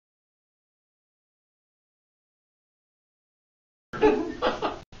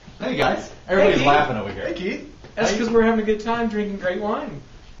Hey guys, everybody's Keith. laughing over here. Hey Keith. That's because we're having a good time drinking great wine.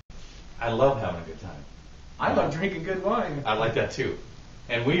 I love having a good time. I love drinking good wine. I like that too.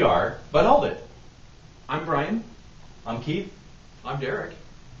 And we are, but hold it. I'm Brian. I'm Keith, I'm Derek.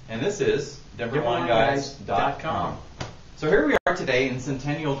 and this is DifferentWineGuys.com. So here we are today in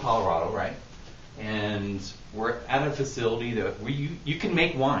Centennial, Colorado, right? And we're at a facility that you can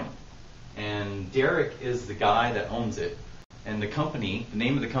make wine. And Derek is the guy that owns it. And the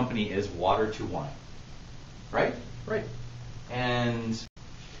name of the company is Water2Wine. Right? Right. And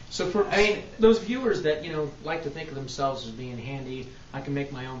So for those viewers that like to think of themselves as being handy, I can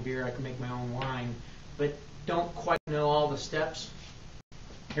make my own beer, I can make my own wine, but don't quite know all the steps.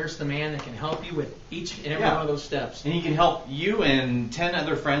 Here's the man that can help you with each and every one of those steps. And he can help you and 10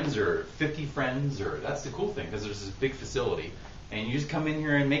 other friends or 50 friends, or that's the cool thing, because there's this big facility, and you just come in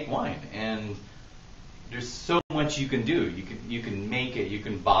here and make wine. And there's so much you can do. You can make it, you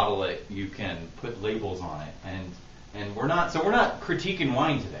can bottle it, you can put labels on it, and we're not critiquing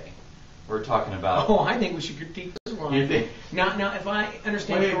wine today. We're talking about. Oh, I think we should critique this wine. You think? Now, if I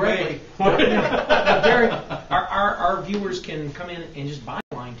understand correctly, Derek, our viewers can come in and just buy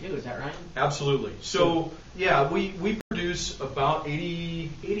wine too. Is that right? Absolutely. So, yeah, we produce about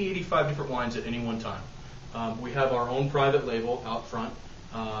 85 different wines at any one time. We have our own private label out front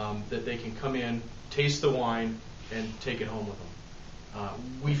that they can come in, taste the wine, and take it home with them.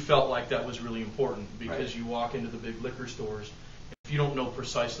 We felt like that was really important because you walk into the big liquor stores, if you don't know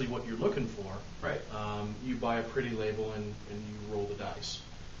precisely what you're looking for, you buy a pretty label and you roll the dice.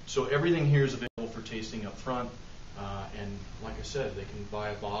 So everything here is available for tasting up front. And like I said, they can buy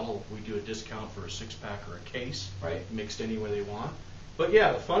a bottle. We do a discount for a 6-pack or a case, mixed any way they want. But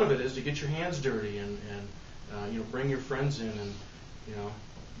yeah, the fun of it is to get your hands dirty and bring your friends in and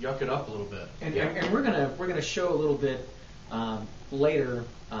yuck it up a little bit. And we're gonna show a little bit later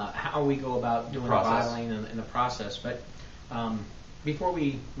how we go about doing the bottling and the process. But before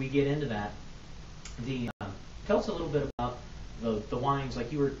we get into that, tell us a little bit about the wines,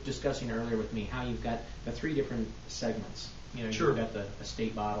 like you were discussing earlier with me, how you've got the 3 different segments. Sure. You've got the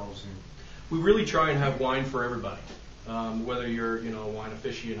estate bottles, and we really try and have wine for everybody, whether you're a wine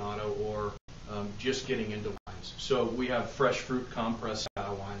aficionado or just getting into wines. So we have fresh fruit compress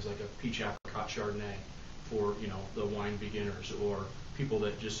style wines, like a peach apricot Chardonnay for the wine beginners or people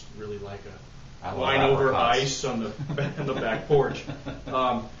that just really like a wine over ice on the back porch.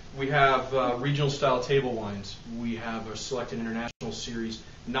 We have regional style table wines. We have a selected international series,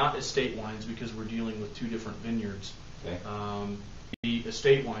 not estate wines because we're dealing with 2 different vineyards. Okay. The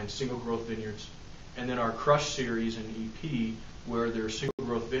estate wines, single growth vineyards, and then our crush series and EP, where they're single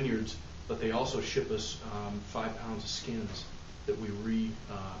growth vineyards, but they also ship us 5 pounds of skins that we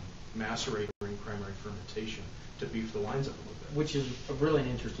macerate during primary fermentation to beef the wines up a little bit. which is really an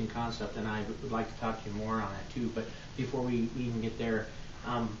interesting concept, and I would like to talk to you more on that too. But before we even get there,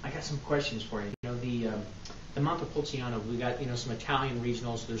 I got some questions for you. The Montepulciano, we got some Italian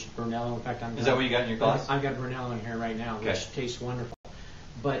regionals. There's Brunello. In fact, Is that what you got in your glass? I've got Brunello in here right now, which tastes wonderful.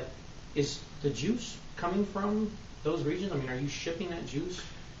 But is the juice coming from those regions? I mean, are you shipping that juice?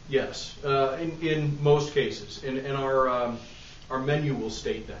 Yes, in most cases, and our menu will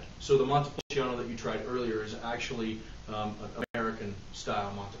state that. So the Montepulciano that you tried earlier is actually an American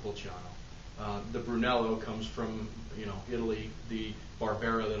style Montepulciano. The Brunello comes from Italy. The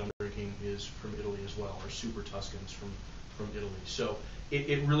Barbera that I'm drinking is from Italy as well, or Super Tuscans from Italy. So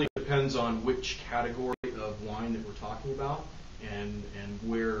it really depends on which category of wine that we're talking about and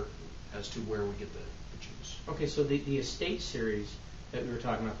where we get the juice. Okay, so the estate series that we were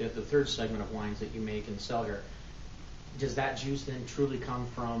talking about, the 3rd segment of wines that you make and sell here, does that juice then truly come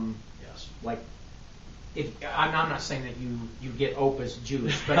from? Yes. Like, I'm not saying that you get Opa's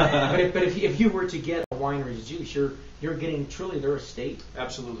juice, but if you were to get a winery's juice, you're getting truly their estate.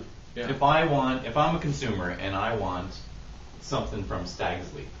 Absolutely. Yeah. If I'm a consumer and I want something from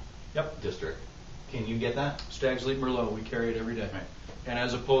Stag's Leap District, can you get that? Stag's Leap Merlot, we carry it every day. Right. And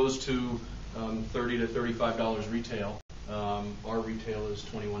as opposed to $30 to $35 retail, our retail is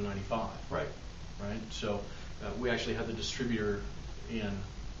 $21.95. Right. Right. So we actually had the distributor in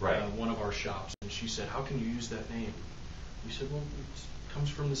one of our shops, and she said, "How can you use that name?" We said, "Well, it comes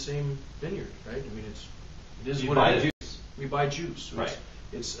from the same vineyard, right? I mean, it is what it is. Juice. We buy juice. Right.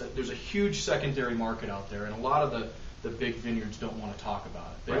 There's a huge secondary market out there, and a lot of the big vineyards don't want to talk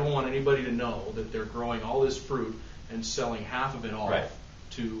about it. They don't want anybody to know that they're growing all this fruit and selling half of it off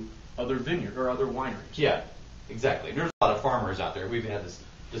to other vineyard or other wineries. Yeah, exactly. There's a lot of farmers out there. We've had this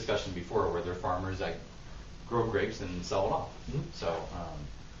discussion before where they're farmers that grow grapes and sell it off. Mm-hmm. So,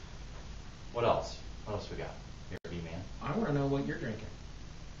 what else? What else we got? Here, B-Man. I want to know what you're drinking.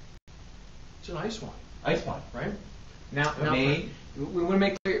 an ice wine. Ice wine. Right? Now we want to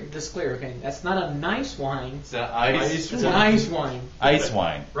make this clear, okay? That's not a nice wine. It's an ice. It's an ice wine. Ice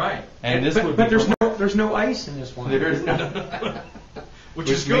wine. Right. And this would but be there's no ice in this wine. There's no, Which which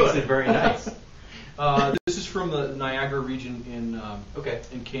is good. makes it very nice. This is from the Niagara region Okay.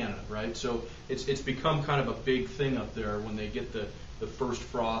 in Canada, right? So it's become kind of a big thing up there when they get the first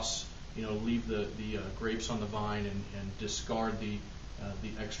frosts, leave the grapes on the vine and discard the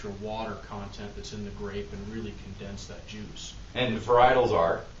extra water content that's in the grape and really condense that juice. And varietals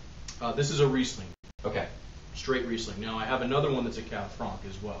are? This is a Riesling, Okay. straight Riesling. Now I have another one that's a Cab Franc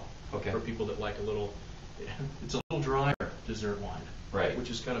as well. Okay. For people that like it's a little drier dessert wine. Right. Which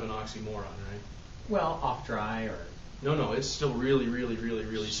is kind of an oxymoron, right? Well, off dry or. No, it's still really, really, really,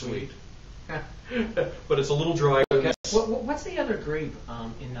 really sweet. But it's a little drier. Okay. What's the other grape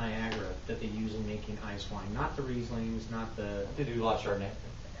in Niagara that they use in making ice wine? Not the Rieslings, not the. They do a lot of Chardonnay.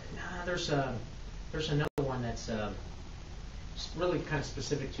 Nah, there's another one that's really kind of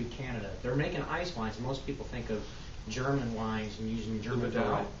specific to Canada. They're making ice wines, and most people think of German wines and using German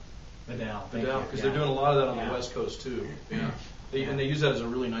Vidal. Vidal, Because they're doing a lot of that on Yeah. the West Coast too. Yeah. And they use that as a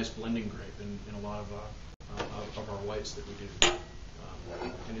really nice blending grape in a lot of our whites that we do.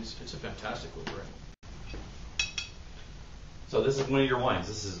 And it's a fantastic little grape. So this is one of your wines.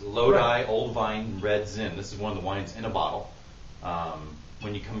 This is Lodi Old Vine Red Zin. This is one of the wines in a bottle.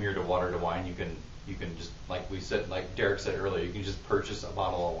 When you come here to Water2Wine, you can just, like we said, like Derek said earlier, you can just purchase a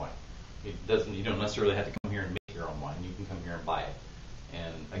bottle of wine. You don't necessarily have to come here and make your own wine. You can come here and buy it.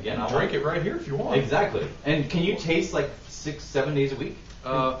 And again, I drink it right here if you want. Exactly. And can you taste like 6-7 days a week?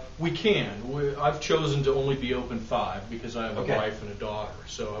 We can. I've chosen to only be open 5 because I have a Okay. wife and a daughter,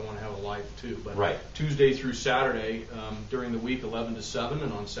 so I want to have a life too. But Right. Tuesday through Saturday, during the week 11 to 7,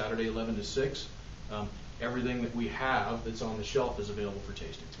 and on Saturday 11 to 6, everything that we have that's on the shelf is available for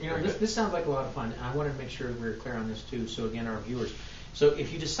tasting. This sounds like a lot of fun. I wanted to make sure we're clear on this too. So again, our viewers. So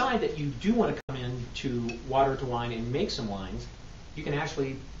if you decide that you do want to come in to Water2Wine and make some wines, you can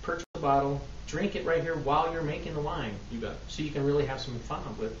actually purchase a bottle, drink it right here while you're making the wine. You bet. So you can really have some fun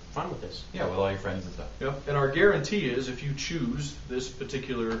with this. Yeah, with all your friends and stuff. Yep. And our guarantee is if you choose this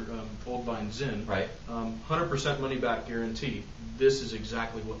particular Old Vine Zin, Right. 100% money back guarantee, this is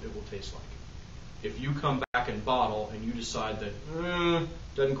exactly what it will taste like. If you come back and bottle and you decide that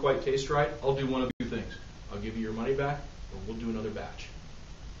doesn't quite taste right, I'll do one of two things. I'll give you your money back, or we'll do another batch.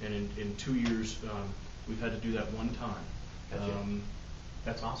 And in 2 years, we've had to do that one time. Gotcha.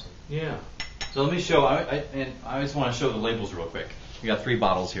 That's awesome. Yeah. So let me show. I just want to show the labels real quick. We got 3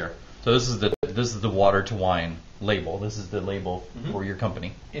 bottles here. So this is the Water2Wine label. This is the label for your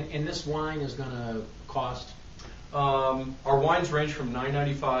company. And this wine is going to cost. Our wines range from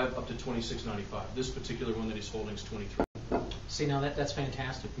 $9.95 up to $26.95. This particular one that he's holding is $23. See, now that's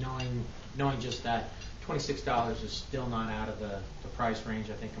fantastic. Knowing just that, $26 is still not out of the price range,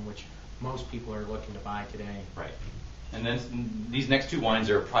 I think, in which most people are looking to buy today. Right. And then these next 2 wines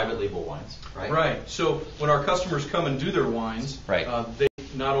are private label wines, right? Right. So when our customers come and do their wines, Right. They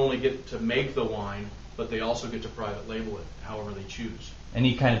not only get to make the wine, but they also get to private label it however they choose.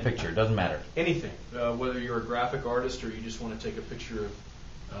 Any kind of picture, doesn't matter. Anything, whether you're a graphic artist or you just want to take a picture of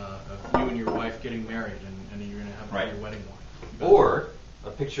you and your wife getting married and you're going to have Right. your wedding wine. Or a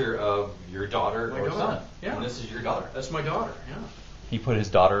picture of your daughter My or daughter. son. Yeah. And this is your daughter. That's my daughter, yeah. He put his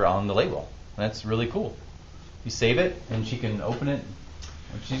daughter on the label. That's really cool. You save it, and she can open it.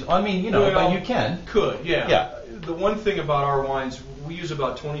 But you can. Could, yeah. Yeah. The one thing about our wines, we use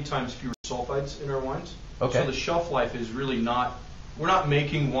about 20 times fewer sulfites in our wines. Okay. So the shelf life is really not, we're not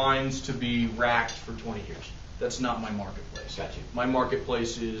making wines to be racked for 20 years. That's not my marketplace. Gotcha. My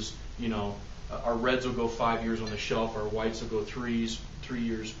marketplace is, our reds will go 5 years on the shelf, our whites will go 3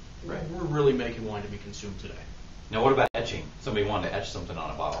 years. Right. We're really making wine to be consumed today. Now, what about etching? Somebody wanted to etch something on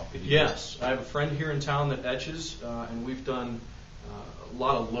a bottle. Could you do Yes, I have a friend here in town that etches, and we've done a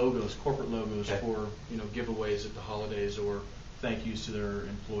lot of logos, corporate logos Okay. for giveaways at the holidays or thank yous to their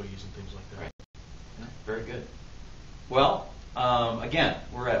employees and things like that. Right. Yeah, very good. Well, again,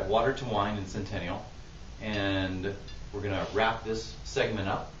 we're at Water2Wine in Centennial, and we're going to wrap this segment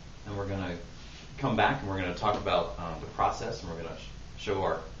up, and we're going to come back and we're going to talk about the process, and we're going to show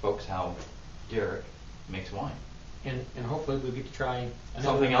our folks how Derek makes wine. And hopefully we'll get to try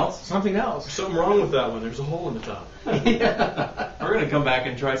Something else? Something else. Something wrong with that one. There's a hole in the top. We're going to come back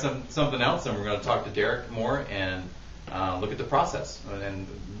and try something else, and we're going to talk to Derek more and look at the process and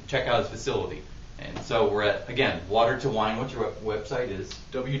check out his facility. And so we're at, again, Water2Wine. What's your website is?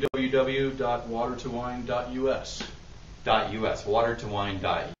 www.water2wine.us. .us.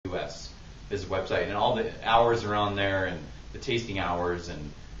 Water2Wine.us is the website. And all the hours are on there, and the tasting hours,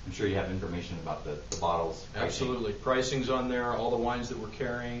 and I'm sure you have information about the bottles. Pricing. Absolutely. Pricing's on there, all the wines that we're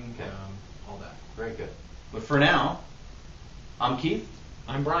carrying, Okay. all that. Very good. But for now, I'm Keith.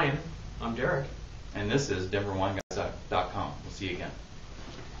 I'm Bryan. I'm Derek. And this is DenverWineGuys.com. We'll see you again.